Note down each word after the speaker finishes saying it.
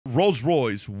Rolls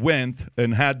Royce went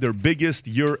and had their biggest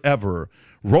year ever.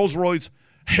 Rolls Royce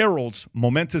heralds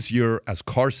momentous year as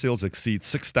car sales exceed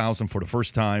 6,000 for the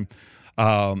first time.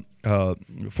 For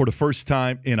the first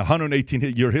time in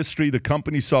 118-year history, the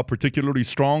company saw particularly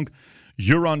strong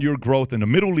year-on-year growth in the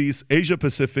Middle East,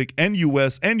 Asia-Pacific, and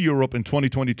U.S. and Europe in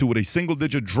 2022 with a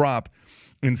single-digit drop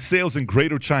in sales in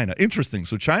Greater China. Interesting.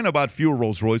 So China bought fewer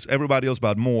Rolls-Royce. Everybody else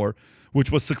bought more,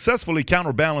 which was successfully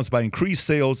counterbalanced by increased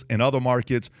sales in other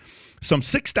markets. Some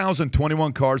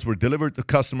 6,021 cars were delivered to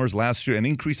customers last year, an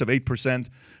increase of 8%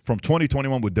 from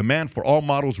 2021, with demand for all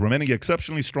models remaining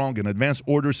exceptionally strong and advanced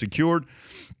orders secured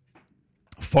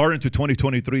far into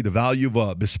 2023. The value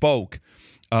of bespoke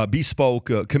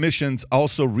commissions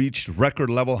also reached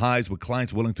record level highs, with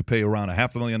clients willing to pay around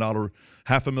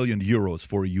 €500,000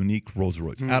 for a unique Rolls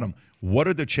Royce. Adam, what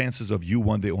are the chances of you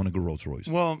one day owning a Rolls Royce?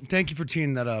 Well, thank you for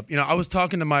teeing that up. You know, I was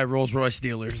talking to my Rolls Royce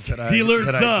dealers that I deal with.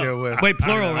 Wait,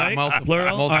 plural, right?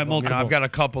 Plural. All right, multiple. You know, I've got a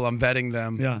couple. I'm vetting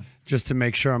them. Yeah. Just to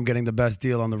make sure I'm getting the best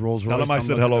deal on the Rolls Royce. Tell them I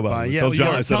said hello about it. Yeah, Tell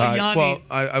John I said hi. Well,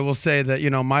 I will say that,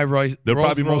 you know, my They're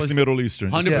probably mostly Middle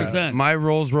Eastern. 100%. Yeah, my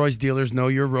Rolls Royce dealers know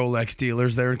your Rolex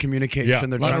dealers. They're in communication. Yeah.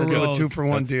 They're trying to do a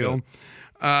 2-for-1 deal. Good.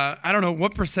 I don't know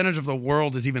what percentage of the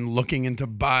world is even looking into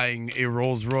buying a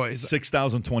Rolls Royce.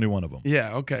 6,021 of them.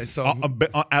 Yeah, okay. So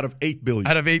out of 8 billion.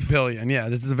 Out of 8 billion, yeah.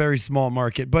 This is a very small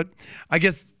market. But I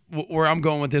guess where I'm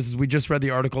going with this is we just read the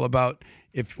article about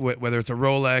whether it's a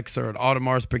Rolex or an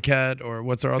Audemars Piguet or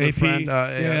what's our other AP, friend?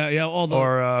 all the,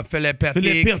 or Philippe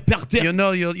Pertic.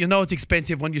 You know it's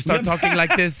expensive when you start talking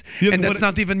like this, and that's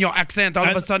not even your accent. All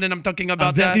of a sudden, I'm talking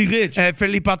about that.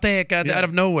 Philippe Pertic out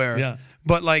of nowhere. Yeah.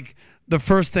 But like, the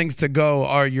first things to go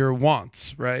are your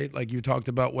wants, right? Like you talked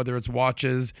about, whether it's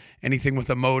watches, anything with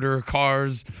a motor,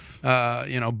 cars,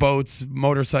 you know, boats,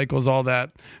 motorcycles, all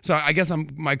that. So I guess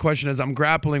my question is, I'm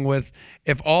grappling with,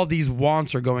 if all these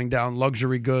wants are going down,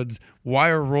 luxury goods, why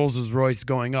are Rolls Royce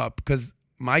going up? Because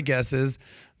my guess is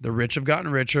the rich have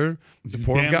gotten richer, the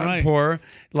poor have gotten poorer.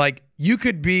 Like, you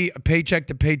could be a paycheck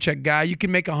to paycheck guy. You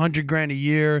can make $100,000 a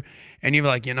year, and you're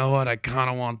like, you know what? I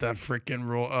kind of want that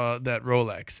freaking that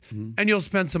Rolex, and you'll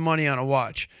spend some money on a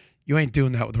watch. You ain't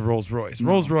doing that with the Rolls Royce. No.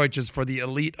 Rolls Royce is for the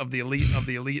elite of the elite of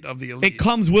the elite of the elite. It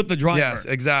comes with the driver. Yes,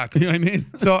 exactly. You know what I mean?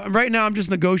 So right now, I'm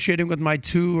just negotiating with my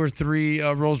 2 or 3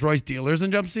 Rolls Royce dealers,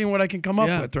 and I'm seeing what I can come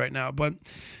up with right now. But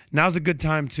now's a good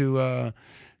time to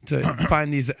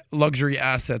find these luxury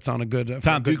assets on a good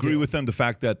Tom, do you agree with them, the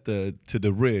fact that to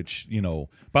the rich, you know,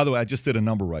 by the way, I just did a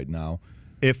number right now.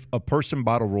 If a person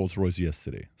bought a Rolls Royce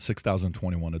yesterday,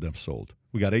 6,021 of them sold.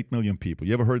 We got 8 million people.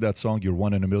 You ever heard that song, You're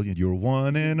 1 in a Million? You're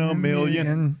 1 in a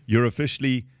million. You're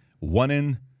officially 1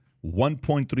 in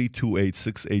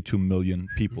 1.328,682 million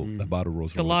people that bought a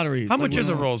Rolls Royce. The lottery. How much is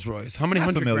a Rolls Royce? How many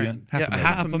hundred grand?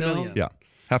 Half a million. Yeah.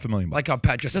 $500,000. Like how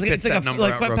Pat just spits that number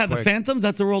out real quick. The Phantoms,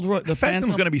 that's a Rolls Royce. The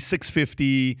Phantom's going to be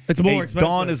 $650. It's more expensive.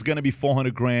 Dawn is going to be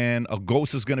 $400,000. A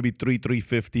Ghost is going to be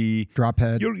 $350.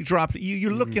 Drophead.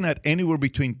 You're looking at anywhere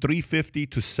between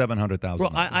 $350,000 to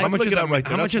 $700,000. How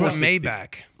much is a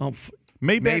Maybach?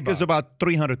 Maybach is about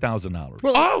 $300,000.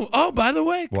 Oh, by the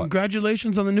way,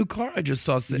 congratulations on the new car I just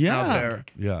saw sitting out there.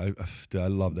 Yeah, I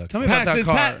love that. Tell me about that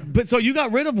car. But so you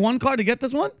got rid of one car to get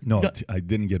this one? No, I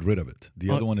didn't get rid of it. The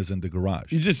other one is in the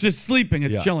garage. You're just sleeping.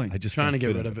 It's chilling. I just trying to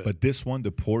get rid of it. But this one,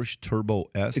 the Porsche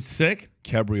Turbo S. It's sick.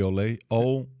 Cabriolet.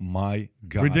 Oh my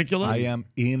God. Ridiculous. I am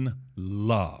in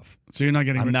love. So you're not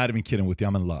getting. I'm not even kidding with you.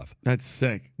 I'm in love. That's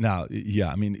sick. Now, yeah,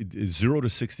 I mean, 0 to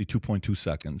 60, 2.2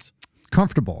 seconds.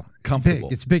 Comfortable.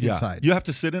 It's big inside. You have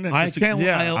to sit in it. I can't.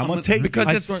 Yeah, I'm gonna take you because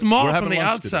it's small from the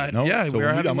outside. No? Yeah, so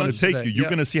we're having I'm gonna take you. You're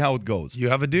gonna see how it goes. You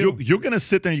have a deal. You're gonna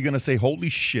sit there and you're gonna say, "Holy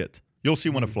shit!" You'll see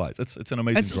when it flies. It's an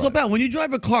amazing drive. So bad when you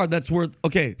drive a car that's worth.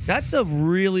 Okay, that's a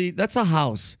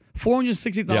house.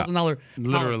 $460,000.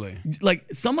 Literally. Like,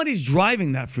 somebody's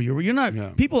driving that for you. You're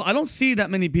not people. I don't see that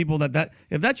many people that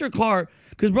if that's your car,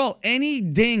 because bro, any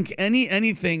dink,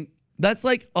 anything, that's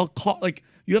like a car. Like,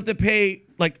 you have to pay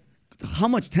like. How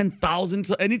much? 10,000?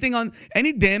 So anything on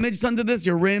any damage done to this?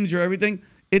 Your rims, your everything?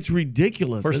 It's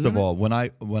ridiculous. First of all, when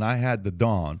I had the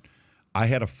Dawn, I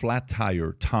had a flat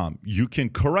tire. Tom, you can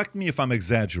correct me if I'm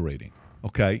exaggerating.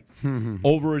 Okay,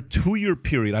 over a 2-year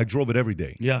period, I drove it every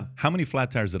day. Yeah. How many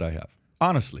flat tires did I have?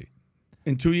 Honestly,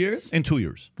 in 2 years? In 2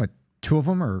 years. What? 2 of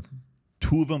them or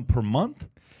 2 of them per month?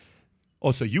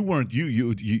 Oh, so you weren't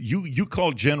you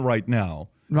called Jen right now.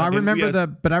 No, I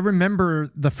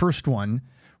remember the first one.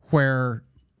 Where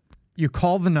you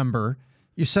call the number,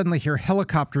 you suddenly hear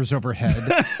helicopters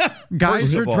overhead.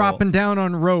 Guys are dropping down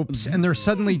on ropes, and they're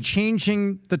suddenly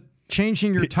changing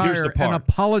your tire and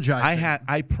apologizing.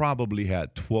 I probably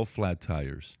had 12 flat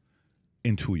tires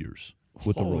in 2 years.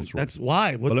 with the Holy, Rolls Royce. that's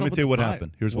why. What's But let up me with tell you the what tire?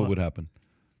 happened. Here's what would happen.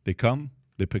 They come,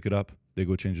 they pick it up, they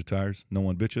go change the tires. No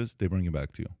one bitches. They bring it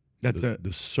back to you. That's the, it.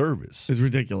 The service. It's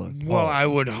ridiculous. Well, I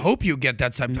would hope you get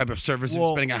that type of service.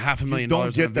 You're spending $500,000 You don't on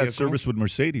a get that vehicle. service with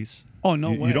Mercedes. Oh,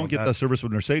 no You way. don't get that That's- service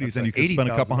with Mercedes, that's and you an can spend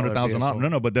a couple $100,000 $80,000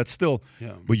 on. No, but that's still.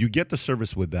 Yeah. But you get the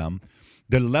service with them.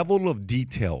 The level of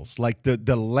details, like the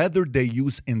leather they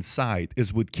use inside,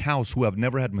 is with cows who have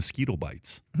never had mosquito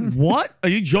bites. What? Are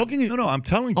you joking? No, I'm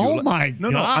telling you. Oh, my No,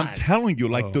 I'm God. telling you.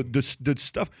 Like the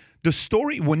stuff, the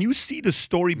story. When you see the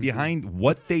story behind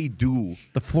what they do,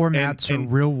 The floor mats are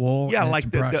real wool. yeah, and like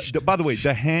it's brushed. by the way,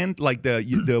 the hand, like the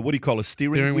what do you call it,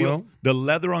 steering wheel? wheel? The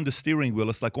leather on the steering wheel.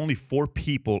 It's like only 4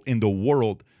 people in the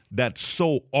world that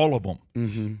sew all of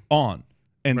them on,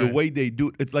 and the way they do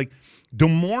it, it's like. The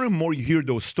more and more you hear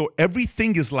those stories,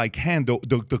 everything is like hand.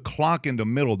 The clock in the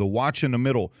middle, the watch in the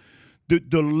middle,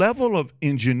 the level of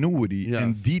ingenuity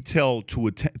and detail to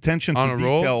attention On to a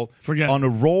detail Rolls? Forget on a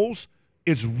Rolls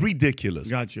is ridiculous.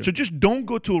 Got you. So just don't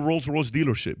go to a Rolls Royce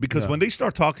dealership because when they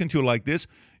start talking to you like this,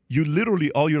 you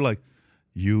literally you're like,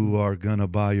 you are gonna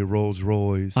buy a Rolls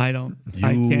Royce. I don't. You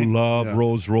I can't. love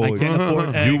Rolls Royce. I can't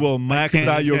afford eggs. You will max can't-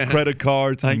 out your credit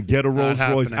cards and get a Rolls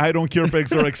Royce. happening. I don't care if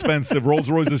eggs are expensive. Rolls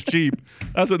Royce is cheap.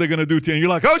 That's what they're gonna do to you. And you're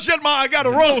like, oh shit, ma, I got a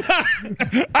Rolls.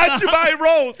 I should buy a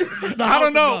Rolls. I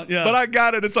don't know, but I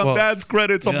got it. It's on dad's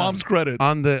credit. It's on mom's credit.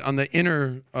 On the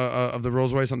inner of the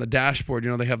Rolls Royce on the dashboard,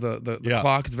 they have the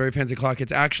clock. It's a very fancy clock.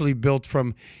 It's actually built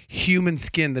from human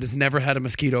skin that has never had a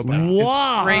mosquito bite.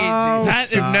 Wow. It's crazy. That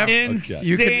is never- insane.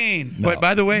 You could- But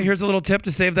by the way, here's a little tip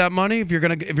to save that money. If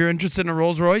you're interested in a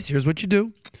Rolls Royce, here's what you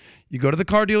do: you go to the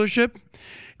car dealership.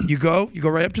 You go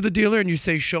right up to the dealer and you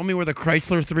say, "Show me where the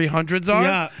Chrysler 300s are."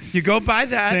 Yeah. You go buy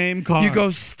that. Same car. You go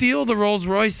steal the Rolls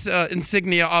Royce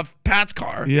insignia off Pat's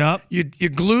car. Yep. You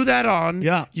glue that on.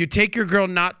 Yeah. You take your girl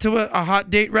not to a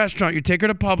hot date restaurant. You take her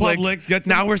to Publix. Publix, get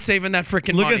some- now we're saving that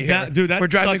freaking Look money at that, here. dude, that's we're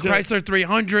driving such a- Chrysler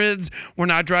 300s. We're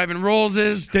not driving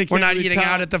Rollses. They We're can't not really eating tell.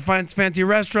 out at the fancy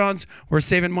restaurants. We're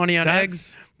saving money on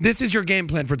eggs. This is your game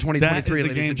plan for 2023, the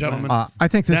ladies game and gentlemen. plan. I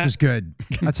think this is good.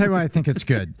 I'll tell you why I think it's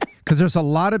good. Because there's a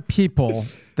lot of people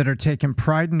that are taking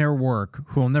pride in their work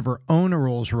who will never own a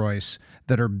Rolls Royce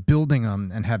that are building them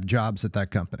and have jobs at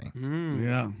that company.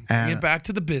 Yeah. Get back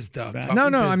to the biz, Doug. No,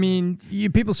 I mean,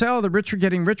 people say, oh, the rich are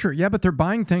getting richer. Yeah, but they're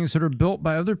buying things that are built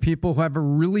by other people who have a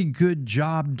really good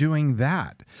job doing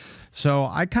that. So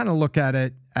I kind of look at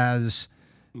it as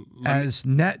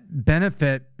net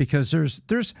benefit because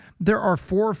there are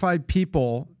 4 or 5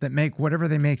 people that make whatever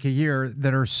they make a year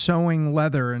that are sewing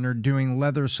leather and are doing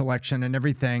leather selection and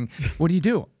everything. What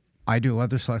do? I do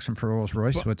leather selection for Rolls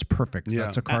Royce, so it's perfect.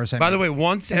 That's the cars I By make. the way,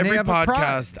 once And they every have a pride.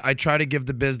 podcast, I try to give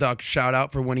the biz doc a shout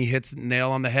out for when he hits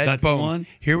nail on the head. That's the Boom. one?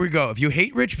 Here we go. If you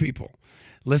hate rich people,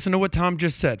 listen to what Tom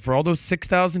just said. For all those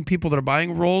 6,000 people that are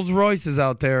buying Rolls Royces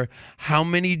out there, how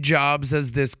many jobs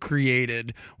has this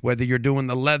created? Whether you're doing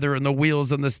the leather and the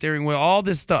wheels and the steering wheel, all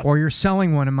this stuff. Or you're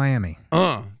selling one in Miami.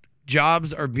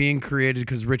 Jobs are being created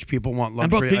because rich people want And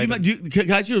bro, luxury can you, items.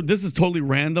 guys, this is totally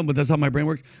random, but that's how my brain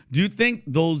works. Do you think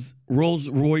those Rolls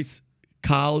Royce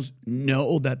cows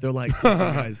know that they're like, listen,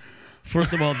 guys,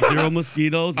 first of all, 0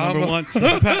 mosquitoes, number one.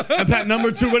 And Pat,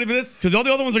 number 2, ready for this? Because all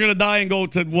the other ones are going to die and go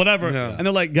to whatever. Yeah. And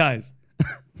they're like, guys,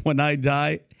 when I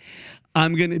die,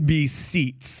 I'm going to be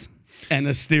seats and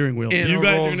a steering wheel. In You a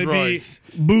guys are Rolls going to Royce.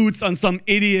 be boots on some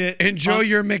idiot. Enjoy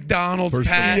your McDonald's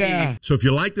patty. Yeah. So if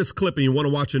you like this clip and you want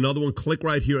to watch another one, click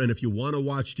right here. And if you want to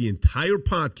watch the entire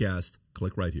podcast,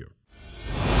 click right here.